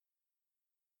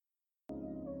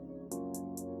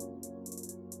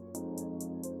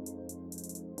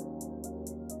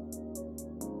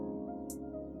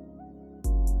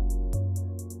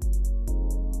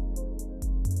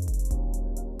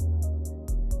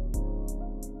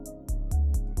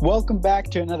Welcome back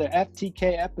to another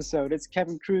FTK episode. It's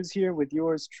Kevin Cruz here with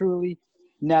yours truly,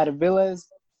 Nata Villas.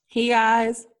 Hey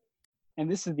guys. And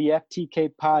this is the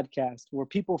FTK podcast, where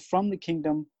people from the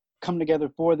kingdom come together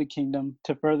for the kingdom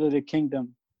to further the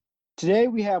kingdom. Today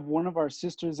we have one of our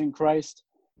sisters in Christ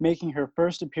making her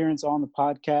first appearance on the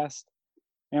podcast.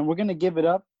 And we're going to give it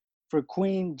up for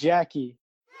Queen Jackie.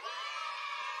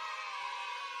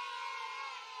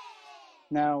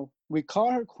 Now, we call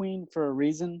her Queen for a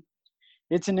reason.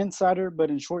 It's an insider, but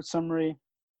in short summary,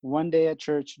 one day at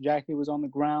church, Jackie was on the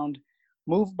ground,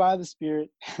 moved by the Spirit,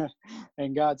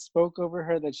 and God spoke over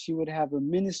her that she would have a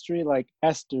ministry like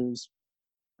Esther's,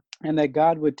 and that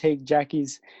God would take Jackie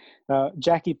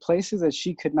places that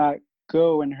she could not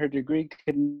go, and her degree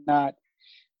could not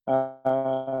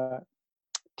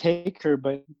take her,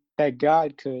 but that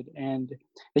God could, and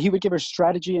that He would give her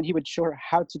strategy, and He would show her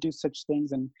how to do such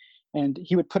things, and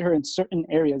He would put her in certain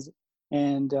areas,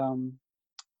 and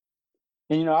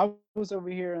I was over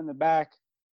here in the back,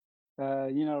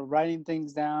 writing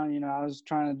things down. I was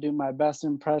trying to do my best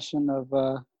impression of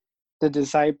the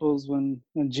disciples when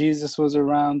Jesus was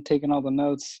around, taking all the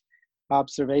notes,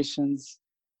 observations.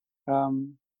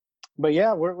 But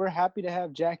yeah, we're happy to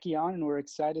have Jackie on, and we're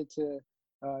excited to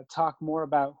talk more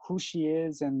about who she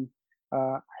is and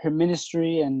her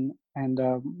ministry and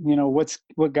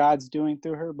what God's doing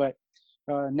through her. But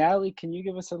Natalie, can you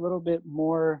give us a little bit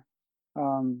more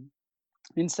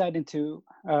insight into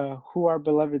who our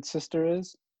beloved sister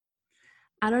is?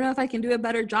 I don't know if I can do a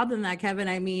better job than that, Kevin.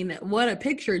 I mean, what a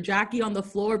picture. Jackie on the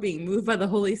floor being moved by the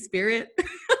Holy Spirit.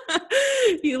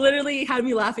 You literally had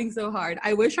me laughing so hard.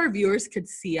 I wish our viewers could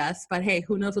see us, but hey,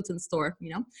 who knows what's in store,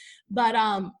 But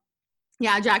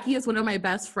yeah, Jackie is one of my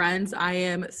best friends. I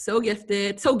am so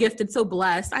gifted, so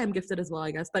blessed. I am gifted as well,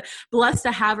 I guess, but blessed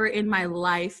to have her in my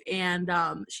life. And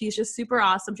she's just super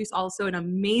awesome. She's also an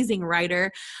amazing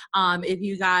writer. If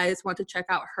you guys want to check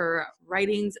out her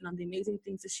writings and the amazing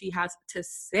things that she has to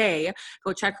say,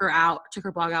 go check her out. Check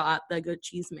her blog out at The Good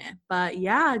Cheese Man. But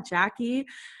yeah, Jackie,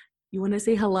 you want to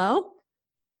say hello?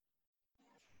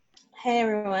 Hey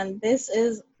everyone, this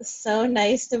is so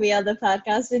nice to be on the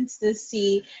podcast and to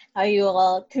see how you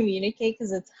all communicate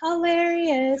because it's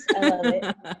hilarious. I love it.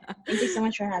 Thank you so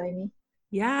much for having me.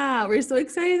 Yeah, we're so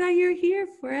excited that you're here,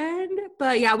 friend.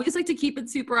 But yeah, we just like to keep it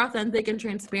super authentic and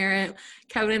transparent.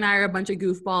 Kevin and I are a bunch of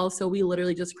goofballs, so we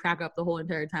literally just crack up the whole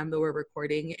entire time that we're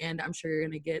recording, and I'm sure you're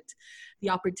going to get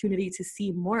the opportunity to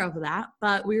see more of that.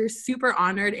 But we're super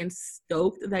honored and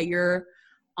stoked that you're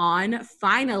on.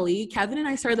 Finally, Kevin and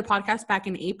I started the podcast back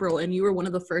in April, and you were one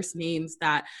of the first names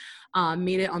that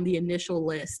made it on the initial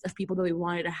list of people that we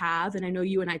wanted to have. And I know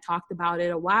you and I talked about it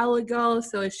a while ago,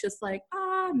 so it's just like,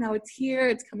 now it's here,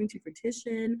 it's coming to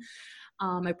fruition.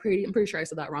 I'm pretty sure I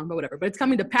said that wrong, but whatever. But it's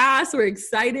coming to pass. We're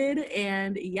excited,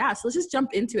 and yeah, so let's just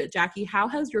jump into it. Jackie, how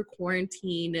has your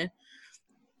quarantine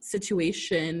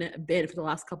situation been for the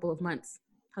last couple of months?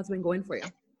 How's it been going for you?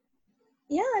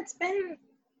 Yeah, it's been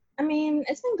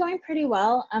going pretty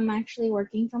well. I'm actually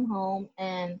working from home,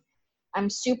 and I'm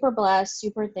super blessed,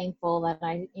 super thankful that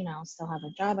I, still have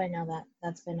a job. I know that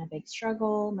that's been a big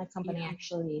struggle. My company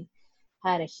actually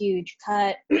had a huge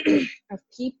cut of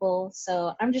people,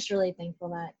 so I'm just really thankful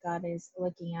that God is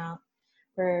looking out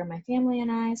for my family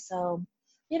and I. So,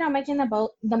 making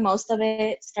the most of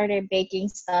it. Started baking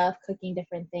stuff, cooking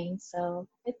different things, so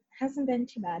it hasn't been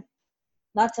too bad.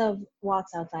 Lots of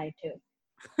walks outside too.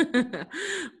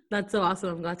 That's so awesome.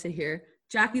 I'm glad to hear.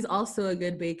 Jackie's also a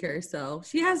good baker, so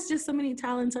she has just so many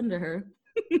talents under her.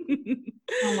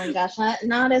 Oh my gosh,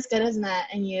 not as good as Nat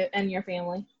and you and your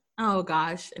family. Oh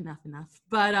gosh, enough.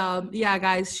 But yeah,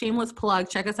 guys, shameless plug.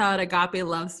 Check us out at Agape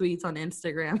Love Sweets on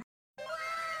Instagram.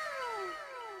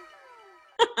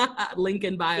 Link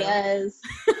in bio. Yes.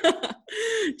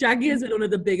 Jackie has been one of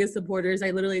the biggest supporters.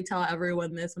 I literally tell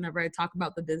everyone this whenever I talk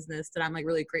about the business, that I'm like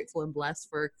really grateful and blessed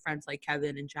for friends like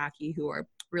Kevin and Jackie who are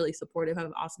really supportive, have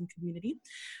an awesome community.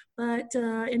 But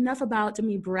enough about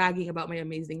me bragging about my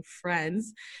amazing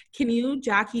friends. Can you,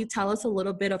 Jackie, tell us a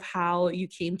little bit of how you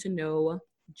came to know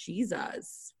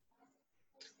Jesus?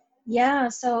 Yeah,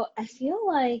 so I feel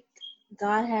like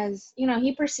God has,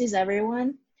 He pursues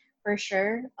everyone for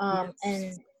sure. Yes.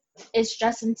 And it's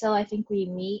just until I think we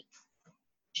meet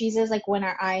Jesus, like when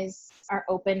our eyes are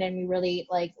opened and we really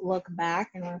like look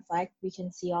back and reflect, we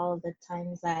can see all of the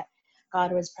times that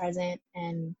God was present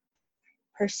and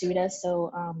pursued us so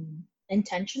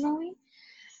intentionally.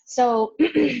 So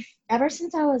ever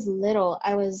since I was little,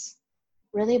 I was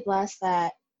really blessed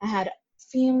that I had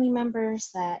family members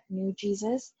that knew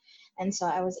Jesus. And so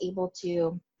I was able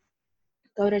to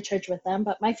go to church with them.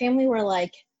 But my family were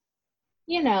like,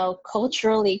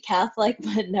 culturally Catholic,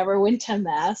 but never went to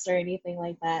mass or anything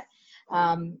like that.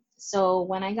 So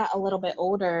when I got a little bit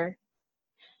older,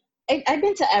 I've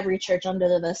been to every church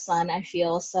under the sun, I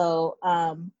feel. So,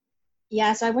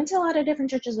 yeah, so I went to a lot of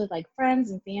different churches with like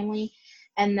friends and family.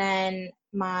 And then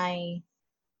I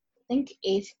think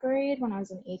 8th grade, when I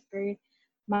was in 8th grade,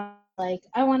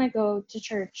 I want to go to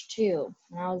church too.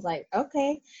 And I was like,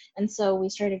 okay. And so we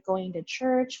started going to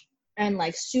church, and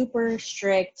like super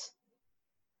strict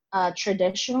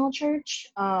traditional church.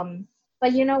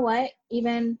 But you know what?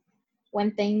 Even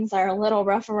when things are a little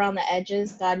rough around the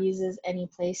edges, God uses any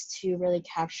place to really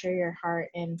capture your heart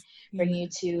and bring you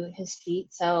to his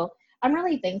feet. So I'm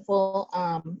really thankful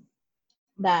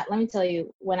that, let me tell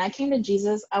you, when I came to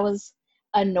Jesus, I was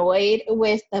annoyed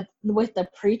with the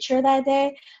preacher that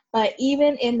day. But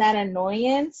even in that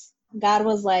annoyance, God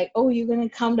was like, oh, you're going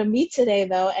to come to me today,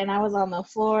 though. And I was on the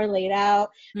floor, laid out.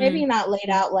 Maybe not laid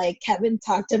out like Kevin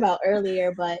talked about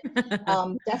earlier, but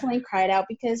definitely cried out,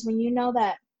 because when you know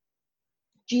that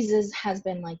Jesus has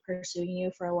been like pursuing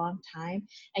you for a long time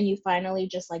and you finally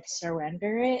just like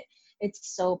surrender it,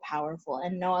 it's so powerful,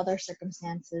 and no other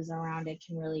circumstances around it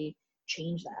can really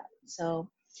change that. So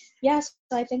yes,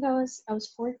 so I think I was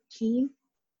 14,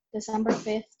 December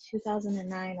 5th,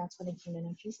 2009. That's when I came to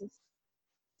know Jesus.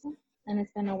 And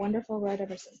it's been a wonderful ride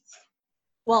ever since.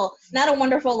 Well, not a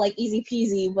wonderful like easy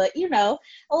peasy, but a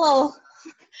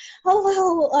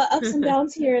little ups and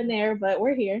downs here and there, but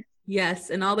we're here. Yes,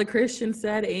 and all the Christians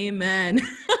said amen.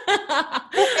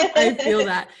 I feel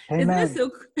that. Amen. Isn't it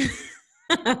so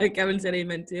Kevin said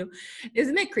amen too.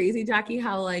 Isn't it crazy, Jackie,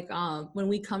 how like when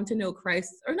we come to know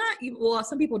Christ, or not even, well,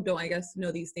 some people don't, I guess,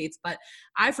 know these dates, but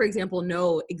I, for example,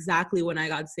 know exactly when I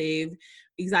got saved,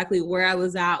 exactly where I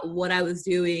was at, what I was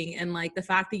doing, and like the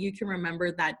fact that you can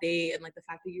remember that day, and like the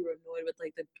fact that you were annoyed with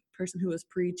like the person who was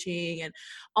preaching and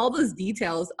all those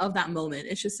details of that moment.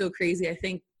 It's just so crazy. I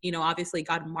think, obviously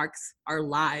God marks our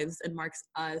lives and marks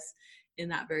us in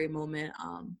that very moment.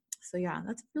 So yeah,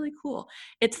 that's really cool.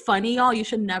 It's funny, y'all. You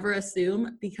should never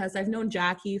assume, because I've known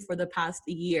Jackie for the past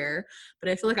year, but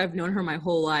I feel like I've known her my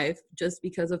whole life just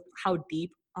because of how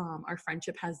deep our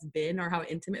friendship has been, or how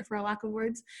intimate, for a lack of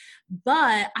words.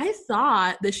 But I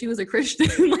thought that she was a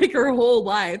Christian like her whole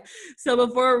life. So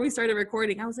before we started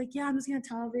recording, I was like, yeah, I'm just going to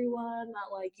tell everyone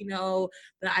that, like,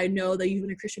 that I know that you've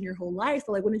been a Christian your whole life,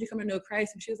 but like, when did you come to know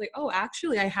Christ? And she was like, oh,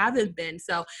 actually, I haven't been.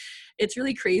 So it's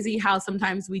really crazy how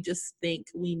sometimes we just think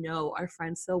we know our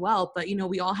friends so well, but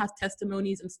we all have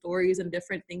testimonies and stories and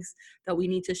different things that we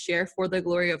need to share for the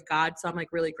glory of God. So I'm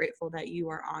like really grateful that you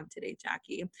are on today,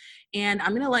 Jackie. And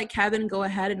I'm going to let Kevin go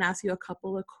ahead and ask you a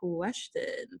couple of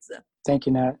questions. Thank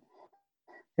you, Nat.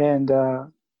 And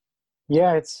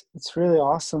yeah, it's really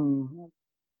awesome.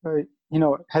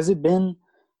 Has it been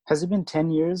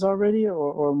 10 years already,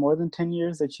 or more than 10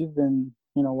 years that you've been,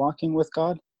 walking with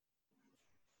God?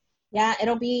 Yeah,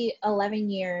 it'll be 11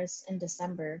 years in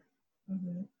December.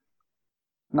 Mm-hmm.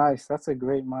 Nice. That's a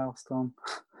great milestone.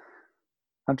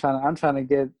 I'm trying to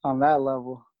get on that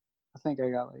level. I think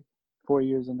I got like 4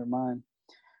 years under mine.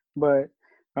 But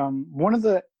one of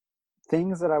the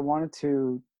things that I wanted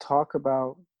to talk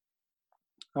about,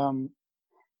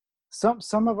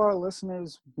 some of our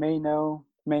listeners may know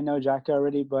Jackie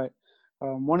already, but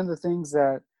one of the things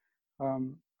that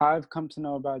I've come to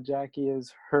know about Jackie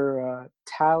is her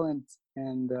talent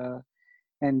and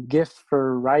gift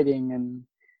for writing.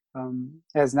 And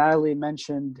as Natalie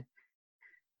mentioned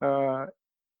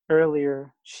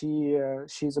earlier,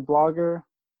 she's a blogger.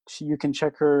 You can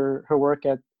check her work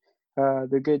at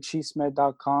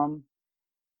thegoodchisme.com.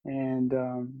 And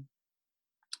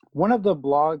one of the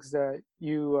blogs that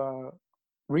you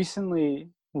recently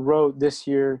wrote this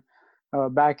year,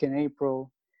 back in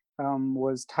April,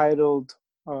 was titled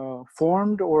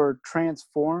Formed or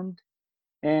Transformed.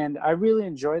 And I really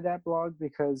enjoyed that blog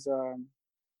because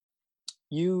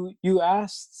you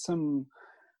asked some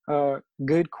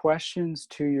good questions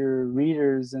to your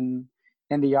readers and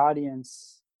the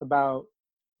audience about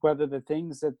whether the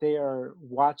things that they are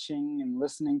watching and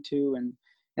listening to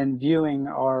and viewing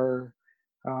are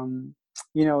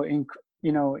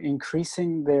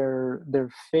increasing their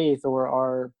faith, or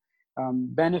are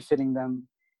benefiting them.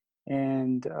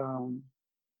 And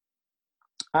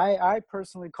I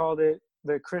personally called it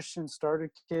the Christian Starter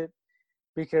Kit,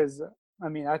 because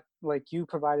like you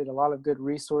provided a lot of good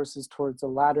resources towards the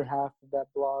latter half of that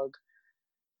blog.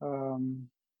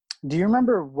 Do you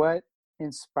remember what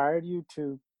inspired you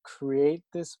to create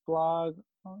this blog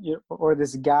or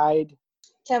this guide?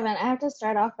 Kevin, I have to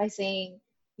start off by saying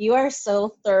You are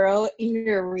so thorough in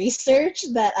your research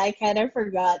that I kind of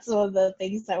forgot some of the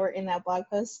things that were in that blog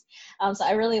post. So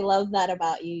I really love that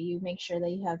about you. You make sure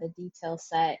that you have the details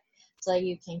set so that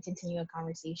you can continue a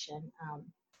conversation.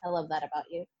 I love that about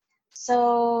you.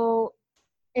 So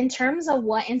in terms of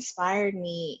what inspired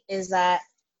me is that,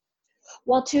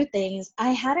 well, two things. I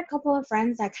had a couple of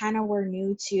friends that kind of were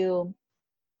new to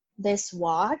this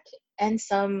walk, and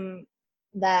some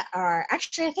that are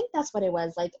actually, I think that's what it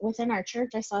was, like within our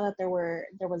church. I saw that there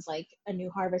was like a new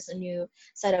harvest, a new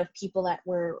set of people that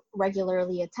were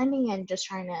regularly attending and just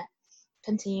trying to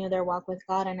continue their walk with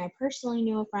God. And I personally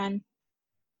knew a friend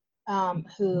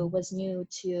who was new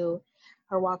to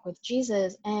her walk with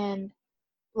Jesus. And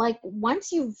like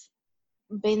once you've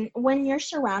been, when you're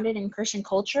surrounded in Christian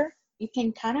culture, you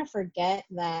can kind of forget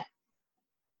that,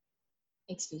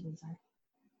 excuse me, sorry.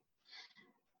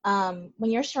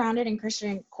 When you're surrounded in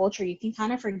Christian culture, you can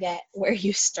kind of forget where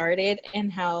you started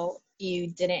and how you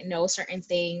didn't know certain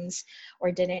things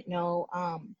or didn't know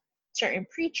certain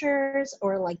preachers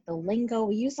or like the lingo.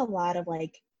 We use a lot of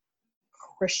like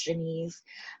Christianese.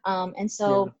 And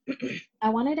so I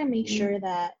wanted to make sure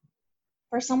that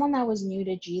for someone that was new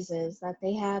to Jesus, that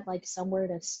they had like somewhere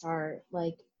to start.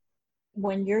 Like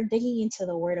when you're digging into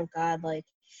the Word of God, like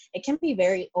it can be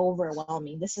very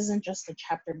overwhelming. This isn't just a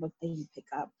chapter book that you pick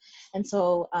up. And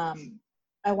so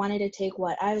I wanted to take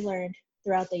what I learned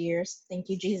throughout the years, thank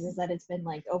you Jesus that it's been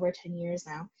like over 10 years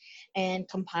now, and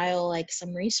compile like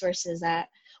some resources that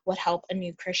would help a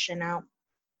new Christian out.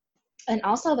 And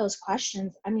also those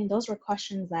questions, I mean, those were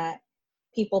questions that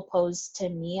people posed to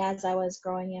me as I was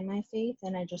growing in my faith,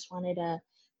 and I just wanted to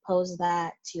pose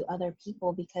that to other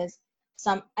people, because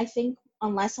I think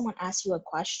unless someone asks you a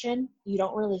question, you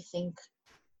don't really think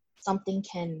something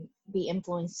can be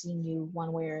influencing you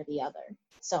one way or the other.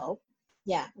 So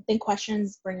yeah, I think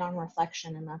questions bring on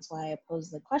reflection, and that's why I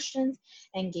posed the questions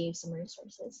and gave some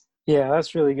resources. Yeah,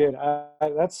 that's really good.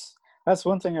 That's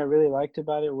one thing I really liked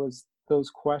about it, was those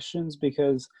questions,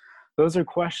 because those are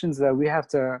questions that we have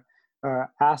to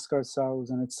ask ourselves,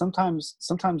 and it's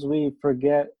sometimes we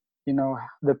forget,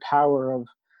 the power of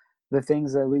the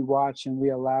things that we watch and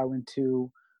we allow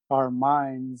into our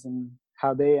minds, and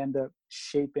how they end up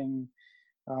shaping,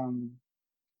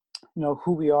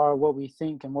 who we are, what we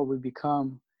think, and what we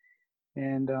become.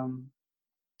 And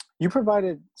you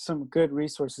provided some good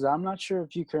resources. I'm not sure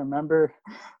if you can remember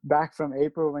back from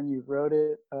April when you wrote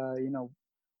it,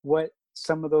 what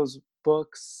some of those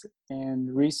books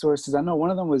and resources. I know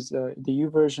one of them was the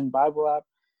YouVersion Bible app,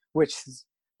 which is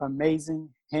amazing,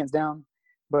 hands down.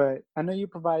 But I know you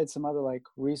provided some other like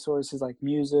resources like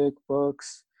music,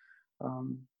 books,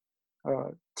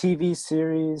 TV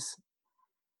series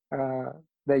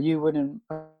that you wouldn't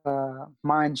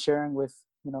mind sharing with,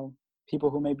 people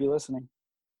who may be listening.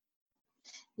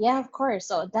 Yeah, of course.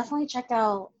 So definitely check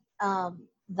out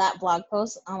that blog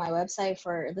post on my website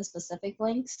for the specific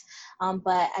links.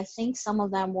 But I think some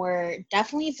of them were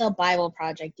definitely the Bible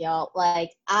Project, y'all.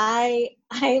 Like I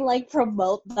like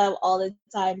promote them all the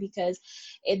time because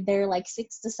they're like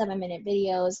 6 to 7 minute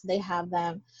videos. They have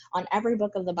them on every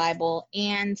book of the Bible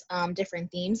and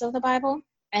different themes of the Bible.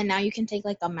 And now you can take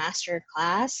like a master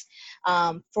class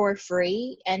for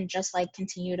free and just like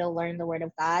continue to learn the Word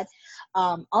of God.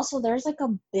 Also, there's like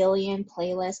a billion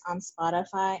playlists on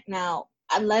Spotify. Now,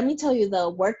 let me tell you, the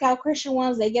workout Christian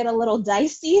ones, they get a little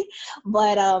dicey.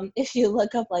 But if you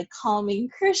look up like calming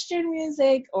Christian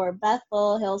music or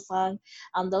Bethel, Hillsong,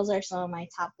 those are some of my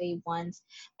top fave ones.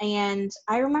 And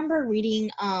I remember reading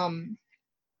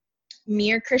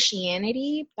Mere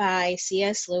Christianity by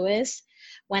C.S. Lewis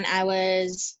when I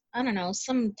was, I don't know,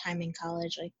 sometime in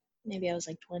college, like maybe I was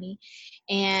like 20.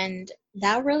 And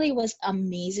that really was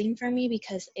amazing for me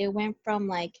because it went from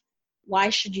like, why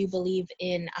should you believe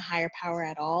in a higher power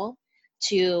at all,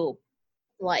 to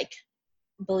like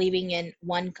believing in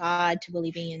one God, to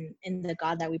believing in the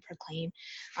God that we proclaim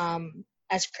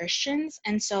as Christians.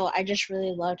 And so I just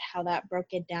really loved how that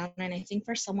broke it down. And I think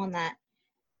for someone that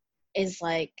is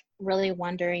like really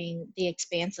wondering the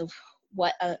expanse of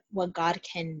what God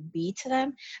can be to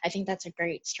them, I think that's a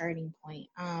great starting point.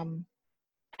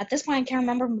 At this point, I can't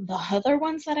remember the other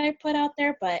ones that I put out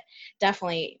there, but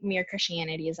definitely Mere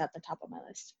Christianity is at the top of my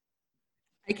list.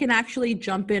 I can actually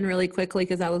jump in really quickly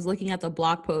because I was looking at the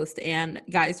blog post, and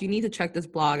guys, you need to check this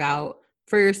blog out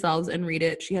for yourselves and read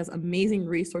it. She has amazing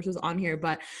resources on here,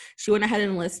 but she went ahead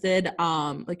and listed,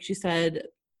 like she said,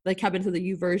 like Kevin said,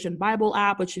 the YouVersion Bible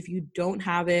app, which if you don't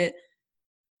have it,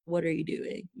 what are you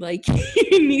doing? Like,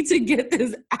 you need to get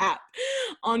this app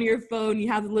on your phone. You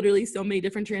have literally so many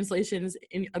different translations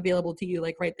available to you,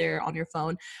 like right there on your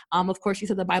phone. Of course, she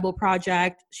said the Bible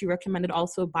Project. She recommended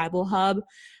also Bible Hub.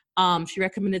 She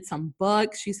recommended some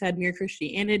books. She said Mere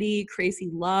Christianity, Crazy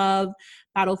Love,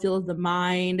 Battlefield of the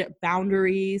Mind,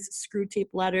 Boundaries, Screw Tape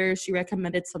Letters. She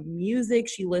recommended some music.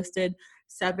 She listed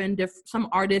some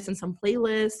artists and some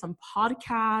playlists, some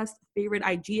podcasts, favorite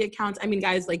IG accounts. I mean,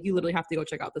 guys, like, you literally have to go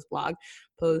check out this blog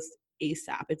post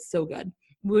ASAP. It's so good.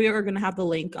 We are going to have the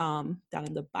link down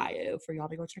in the bio for y'all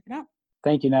to go check it out.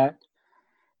 Thank you, Nat.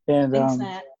 And Thanks,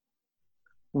 Nat.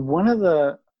 one of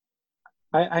the,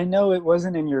 I know it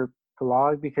wasn't in your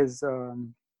blog because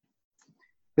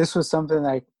this was something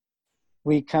like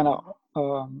we kind of,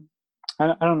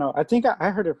 I don't know. I think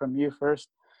I heard it from you first,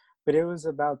 but it was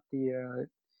about the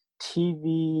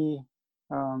TV.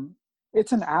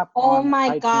 It's an app Oh on my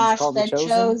iTunes gosh, called The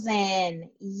Chosen.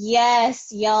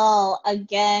 Yes, y'all.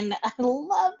 Again, I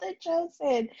love The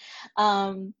Chosen.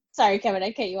 Sorry, Kevin,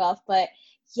 I cut you off, but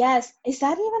yes, is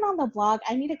that even on the blog?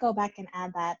 I need to go back and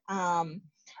add that.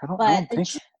 I don't think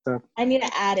so. I need to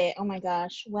add it. Oh my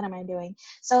gosh, what am I doing?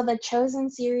 So The Chosen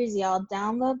series, y'all,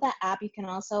 download the app. You can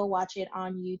also watch it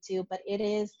on YouTube, but it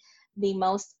is the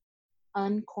most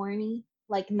uncorny,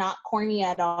 like not corny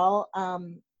at all,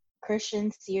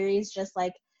 Christian series, just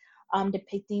like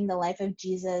depicting the life of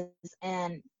Jesus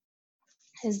and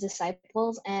his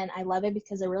disciples. And I love it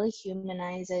because it really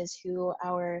humanizes who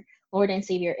our Lord and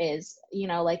Savior is. You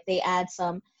know, like they add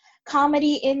some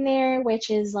comedy in there, which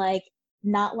is like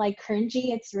not like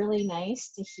cringy. It's really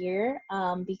nice to hear,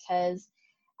 because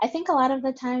I think a lot of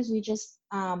the times we just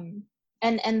and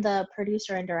the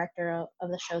producer and director of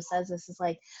the show says this is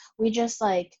like, we just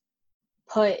like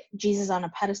put Jesus on a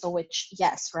pedestal, which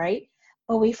yes, right?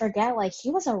 But we forget like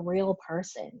he was a real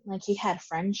person. Like he had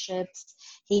friendships,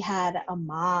 he had a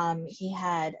mom, he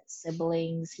had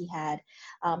siblings, he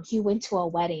went to a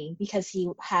wedding because he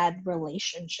had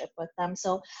relationship with them.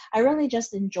 So I really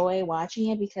just enjoy watching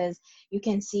it because you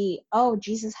can see, oh,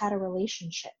 Jesus had a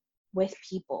relationship with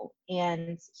people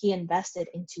and he invested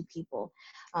into people.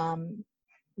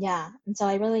 Yeah, and so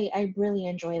I really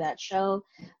enjoy that show.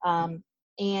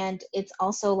 And it's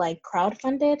also like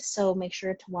crowdfunded, so make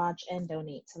sure to watch and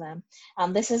donate to them.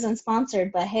 This isn't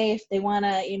sponsored, but hey, if they want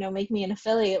to, make me an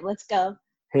affiliate, let's go.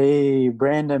 Hey,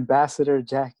 brand ambassador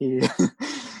Jackie.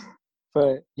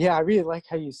 But yeah, I really like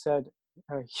how you said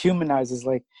humanizes.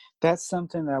 Like that's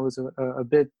something that was a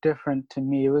bit different to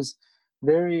me. It was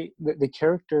the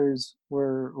characters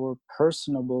were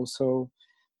personable. So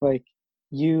like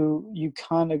you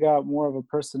kind of got more of a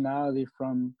personality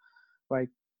from like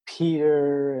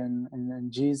Peter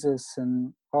and Jesus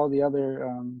and all the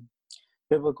other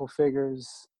biblical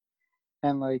figures.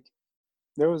 And like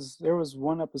there was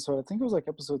one episode, I think it was like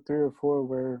episode 3 or 4,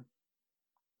 where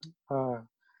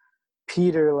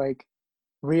Peter like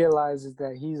realizes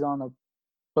that he's on a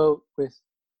boat with,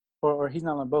 or he's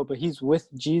not on a boat, but he's with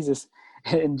Jesus,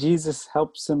 and Jesus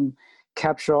helps him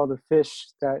capture all the fish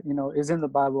that is in the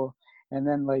Bible. And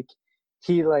then like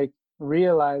he like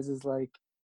realizes, like,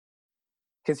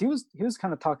 because he was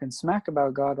kind of talking smack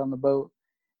about God on the boat,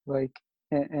 like,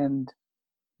 and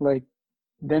like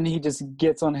then he just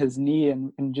gets on his knee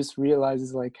and just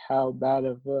realizes like how bad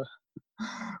of a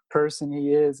person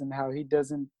he is and how he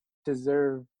doesn't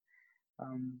deserve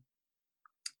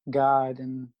God,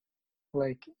 and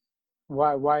like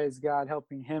why is God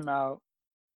helping him out.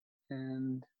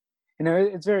 And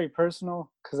it's very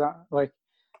personal because I like,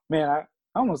 man, I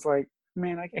almost like,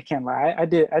 man, I can't lie, I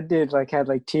did like had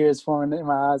like tears forming in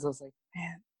my eyes. I was like,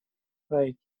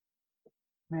 like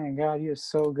man, God, you're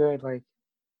so good. Like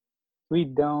we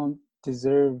don't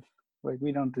deserve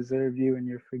you and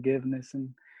your forgiveness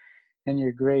and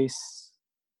your grace,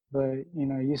 but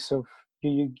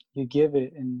you give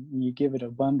it, and you give it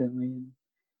abundantly. And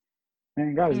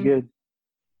man, God is good.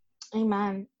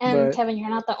 Amen. And But Kevin, you're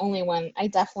not the only one. I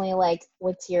definitely like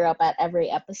would tear up at every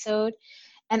episode.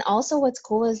 And also what's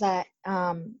cool is that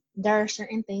there are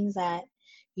certain things that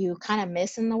you kind of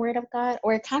miss in the Word of God,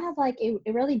 or it kind of like it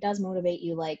really does motivate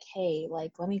you, like, hey,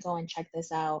 like let me go and check this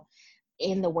out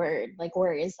in the Word. Like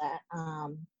where is that?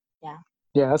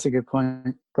 yeah, that's a good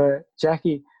point. But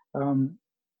Jackie,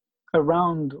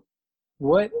 around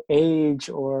what age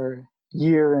or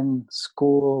year in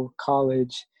school,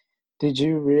 college, did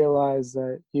you realize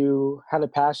that you had a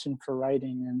passion for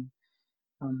writing,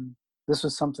 and this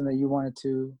was something that you wanted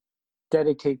to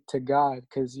dedicate to God?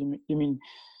 Because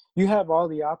you have all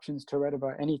the options to write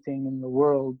about anything in the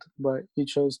world, but you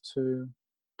chose to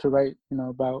write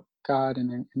about God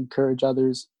and encourage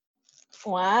others.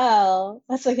 Wow,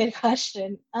 that's a good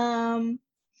question.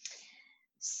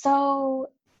 So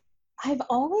I've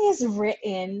always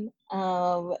written,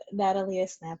 Natalie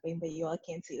is snapping, but you all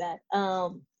can't see that.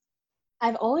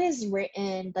 I've always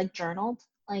written, like journaled,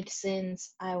 like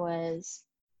since I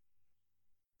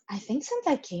think since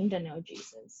I came to know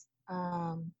Jesus.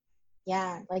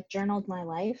 Yeah, like journaled my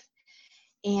life.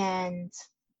 And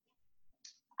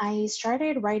I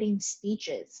started writing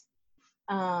speeches,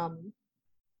 um,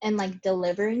 and like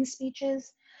delivering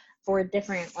speeches for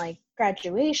different like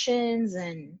graduations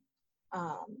and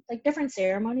like different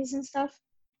ceremonies and stuff.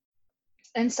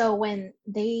 And so when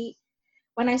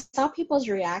I saw people's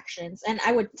reactions, and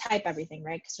I would type everything,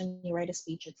 right? Because when you write a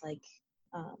speech, it's like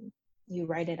um, you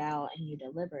write it out and you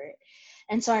deliver it.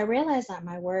 And so I realized that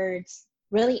my words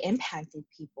really impacted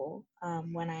people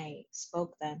when I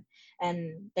spoke them,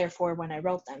 and therefore when I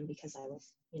wrote them, because I would,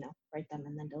 write them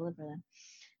and then deliver them.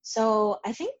 So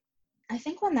I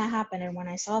think when that happened, and when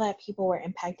I saw that people were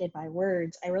impacted by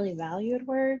words, I really valued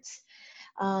words.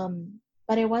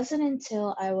 But it wasn't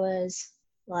until I was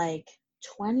like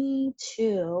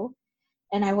 22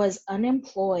 and I was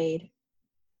unemployed.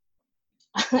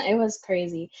 It was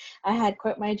crazy. I had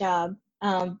quit my job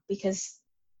because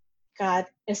God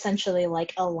essentially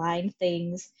like aligned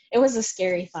things. It was a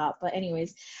scary thought, but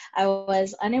anyways, I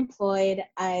was unemployed.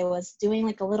 I was doing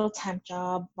like a little temp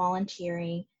job,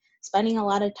 volunteering, spending a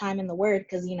lot of time in the Word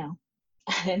because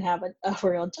I didn't have a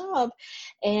real job,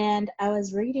 and I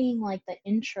was reading like the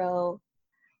intro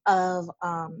of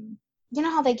you know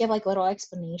how they give like little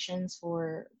explanations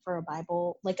for a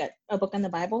Bible, like a book in the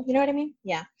Bible, you know what I mean?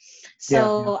 Yeah. Yeah, yeah.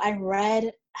 So I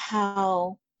read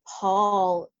how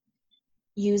Paul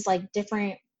used like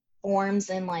different forms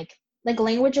and like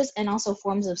languages and also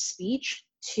forms of speech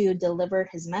to deliver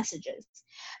his messages.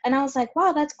 And I was like,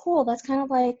 wow, that's cool. That's kind of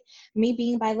like me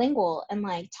being bilingual and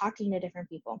like talking to different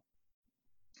people.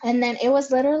 And then it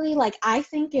was literally like, I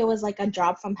think it was like a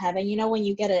drop from heaven, when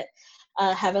you get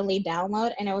a heavenly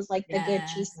download, and it was like the good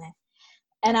Yes. chisme.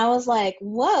 And I was like,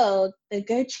 whoa, the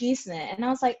good chisme. And I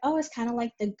was like, oh, it's kind of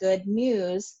like the good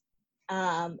news.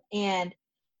 And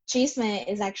chisme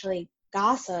is actually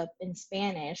gossip in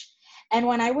Spanish. And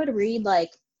when I would read,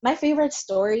 like, my favorite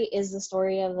story is the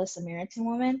story of the Samaritan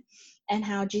woman and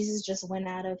how Jesus just went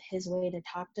out of his way to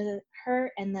talk to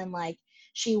her. And then, like,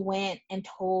 she went and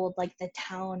told, like, the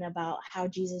town about how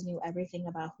Jesus knew everything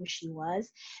about who she was.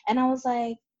 And I was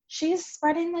like, she's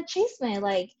spreading the chisme.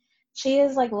 Like, she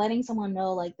is like letting someone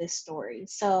know like this story.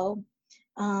 So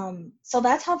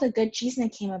that's how the good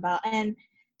chisme came about. And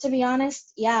to be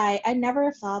honest, yeah, I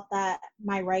never thought that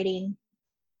my writing,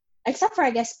 except for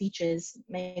I guess speeches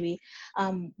maybe,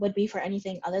 would be for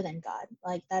anything other than God.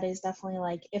 Like that is definitely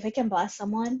like, if it can bless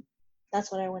someone,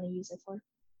 that's what I want to use it for.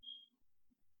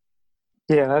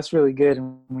 Yeah, that's really good.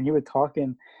 And when you were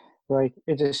talking, like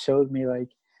it just showed me like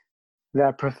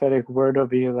that prophetic word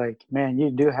over you. Like, man,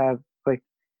 you do have like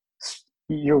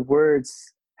your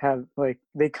words have like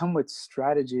they come with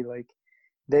strategy. Like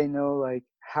they know like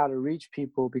how to reach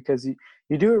people because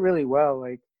you do it really well.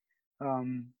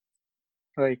 Um,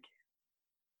 like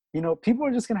people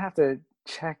are just gonna have to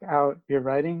check out your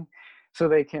writing so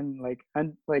they can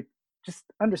like just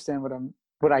understand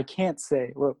what I can't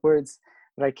say, what words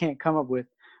that I can't come up with.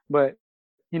 But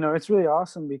it's really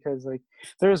awesome because like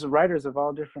there's writers of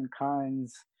all different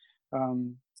kinds,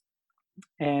 um,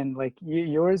 and like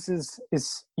yours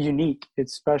is unique.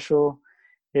 It's special.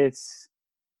 It's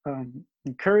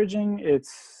encouraging.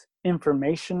 It's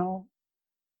informational.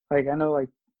 Like I know like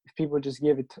if people just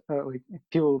give it like if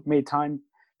people made time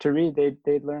to read,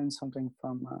 they'd learn something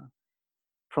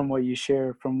from what you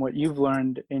share, from what you've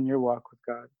learned in your walk with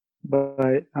God.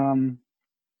 But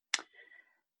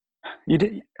you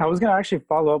did. I was gonna actually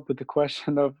follow up with the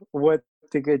question of what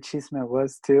the good chisme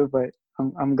was too, but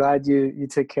I'm glad you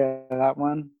took care of that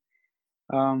one.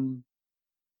 Um,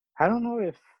 I don't know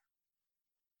if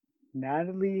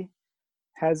Natalie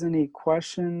has any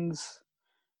questions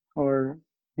or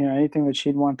anything that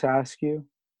she'd want to ask you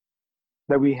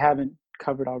that we haven't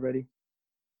covered already.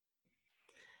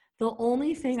 The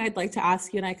only thing I'd like to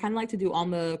ask you, and I kind of like to do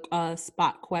on the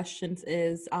spot questions,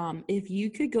 is if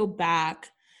you could go back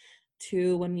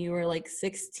to when you were like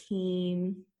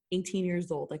 16, 18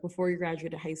 years old, like before you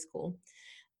graduated high school,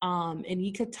 and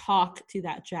you could talk to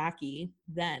that Jackie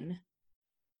then,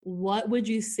 what would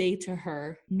you say to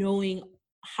her, knowing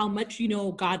how much you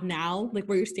know God now, like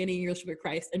where you're standing in your relationship with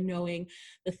Christ, and knowing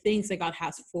the things that God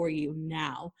has for you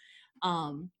now?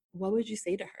 What would you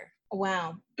say to her?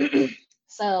 Wow.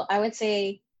 So I would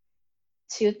say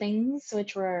two things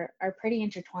which are pretty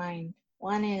intertwined.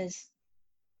 One is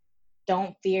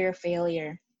don't fear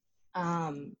failure.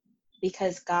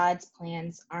 because God's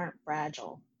plans aren't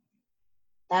fragile.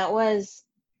 That was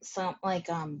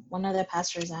one of the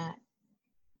pastors at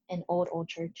an old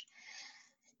church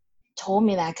told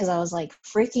me that, because I was like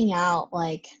freaking out.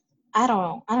 Like, I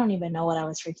don't even know what I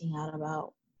was freaking out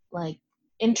about, like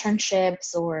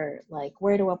internships or like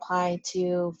where to apply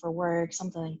to for work,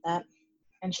 something like that.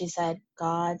 And she said,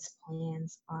 God's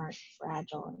plans aren't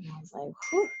fragile. And I was like,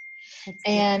 whew.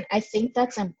 And I think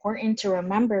that's important to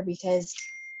remember, because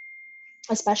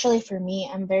especially for me,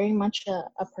 I'm very much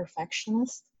a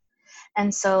perfectionist.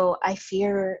 And so I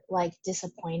fear like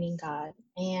disappointing God.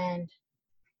 And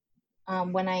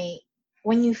when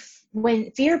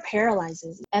fear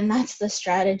paralyzes you, and that's the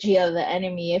strategy of the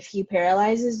enemy. If he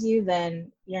paralyzes you,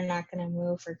 then you're not going to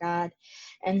move for God.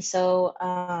 And so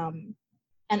and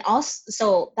also,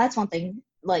 so that's one thing,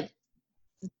 like,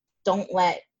 don't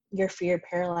let your fear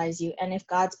paralyze you. And if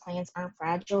God's plans aren't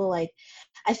fragile, like,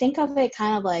 I think of it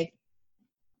kind of like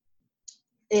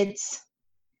think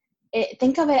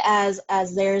of it as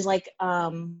there's like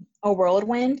a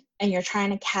whirlwind, and you're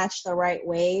trying to catch the right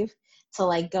wave to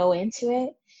like go into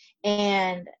it,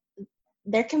 and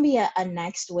there can be a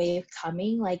next wave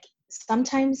coming. Like,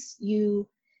 sometimes you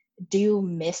do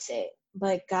miss it,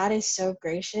 but God is so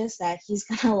gracious that he's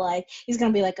gonna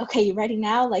be like, okay, you ready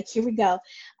now? Like, here we go.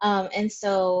 And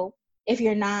so if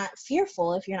you're not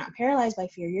fearful, if you're not paralyzed by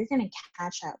fear, you're going to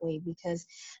catch that wave, because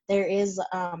there is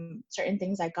certain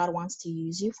things that God wants to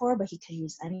use you for, but he could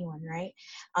use anyone, right?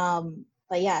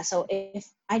 But yeah, so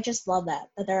if I just love that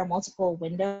there are multiple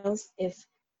windows. If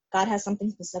God has something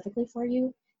specifically for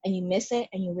you and you miss it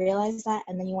and you realize that,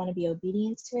 and then you want to be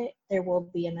obedient to it, there will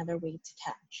be another way to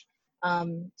catch,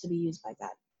 to be used by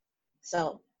God.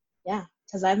 So yeah,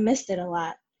 because I've missed it a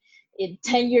lot. In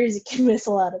 10 years, you can miss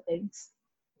a lot of things.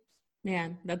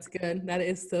 Man, that's good. That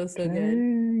is so Okay,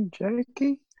 good.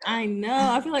 Jackie. I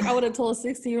know. I feel like I would have told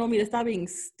 16-year-old me to stop being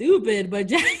stupid, but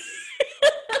Jackie,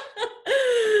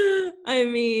 I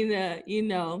mean,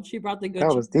 she brought the good.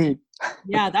 That was deep.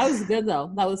 Yeah, that was good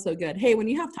though. That was so good. Hey, when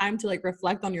you have time to like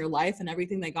reflect on your life and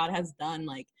everything that God has done,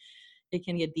 like, it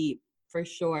can get deep for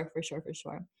sure.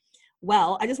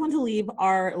 Well, I just want to leave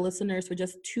our listeners with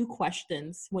just 2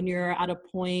 questions when you're at a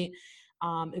point,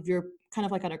 if you're kind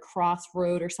of like at a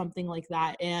crossroad or something like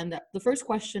that. And the first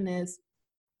question is,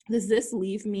 does this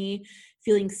leave me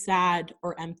feeling sad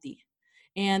or empty?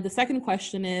 And the second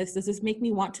question is, does this make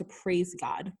me want to praise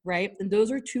God, right? And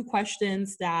those are 2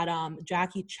 questions that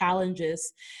Jackie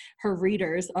challenges her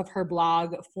readers of her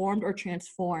blog, Formed or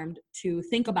Transformed, to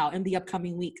think about in the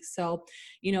upcoming week. So,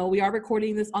 we are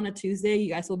recording this on a Tuesday.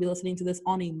 You guys will be listening to this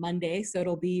on a Monday. So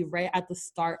it'll be right at the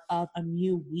start of a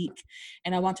new week.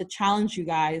 And I want to challenge you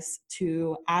guys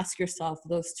to ask yourself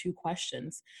those 2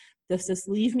 questions. Does this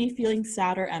leave me feeling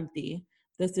sad or empty?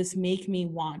 Does this make me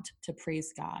want to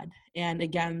praise God? And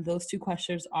again, those 2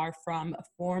 questions are from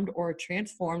Formed or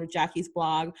Transformed, Jackie's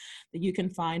blog, that you can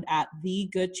find at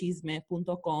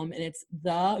thegoodchisme.com. And it's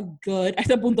the good, I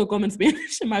said .com in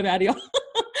Spanish, my bad, y'all.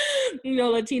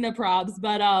 Latina props.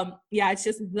 But it's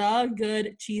just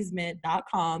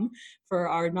thegoodchisme.com for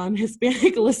our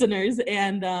non-Hispanic listeners.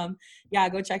 And go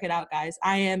check it out, guys.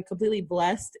 I am completely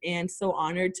blessed and so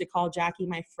honored to call Jackie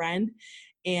my friend.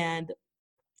 And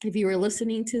if you were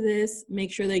listening to this,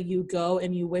 make sure that you go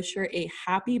and you wish her a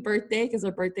happy birthday, because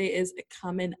her birthday is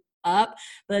coming up.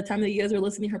 By the time that you guys are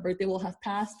listening, her birthday will have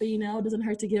passed, but it doesn't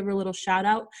hurt to give her a little shout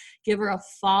out, give her a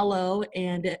follow,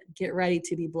 and get ready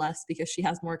to be blessed, because she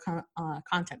has more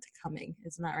content coming.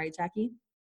 Isn't that right, Jackie?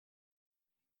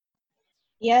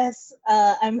 Yes,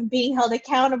 I'm being held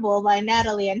accountable by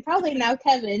Natalie and probably now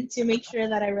Kevin to make sure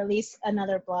that I release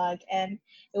another blog, and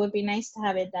it would be nice to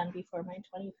have it done before my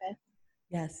 25th.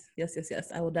 Yes.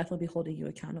 I will definitely be holding you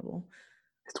accountable.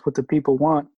 It's what the people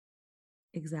want.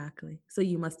 Exactly. So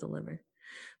you must deliver.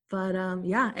 But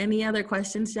any other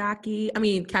questions, Jackie? I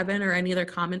mean, Kevin, or any other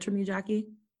comments from you, Jackie?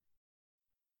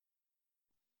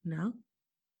 No?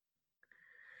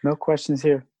 No questions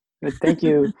here. Thank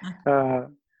you.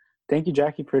 Thank you,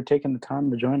 Jackie, for taking the time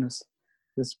to join us.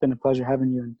 It's been a pleasure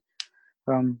having you,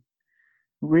 and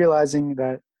realizing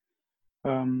that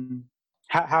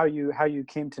how you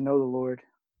came to know the Lord,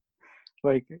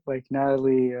 like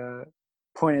Natalie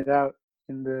pointed out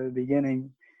in the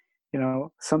beginning.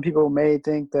 Some people may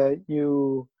think that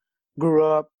you grew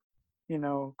up,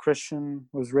 Christian,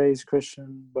 was raised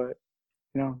Christian, but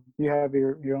you have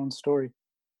your own story.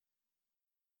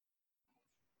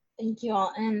 Thank you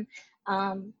all. And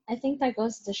I think that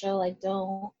goes to show, like,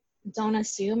 don't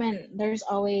assume, and there's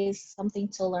always something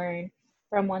to learn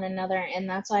from one another. And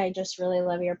that's why I just really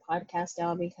love your podcast,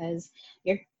 y'all, because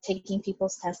taking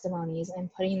people's testimonies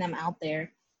and putting them out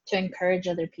there to encourage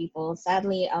other people.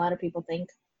 Sadly, a lot of people think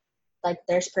like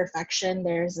there's perfection.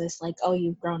 There's this like, oh,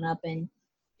 you've grown up and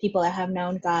people that have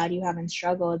known God, you haven't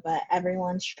struggled, but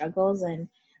everyone struggles, and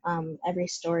every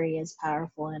story is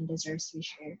powerful and deserves to be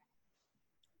shared.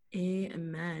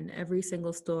 Amen. Every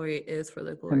single story is for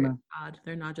the glory Amen. of God.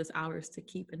 They're not just ours to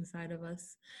keep inside of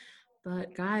us.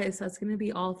 But guys, that's going to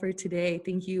be all for today.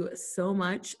 Thank you so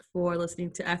much for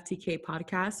listening to FTK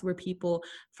Podcast, where people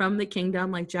from the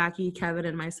kingdom like Jackie, Kevin,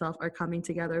 and myself are coming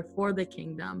together for the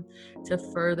kingdom to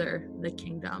further the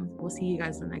kingdom. We'll see you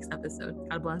guys in the next episode.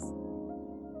 God bless.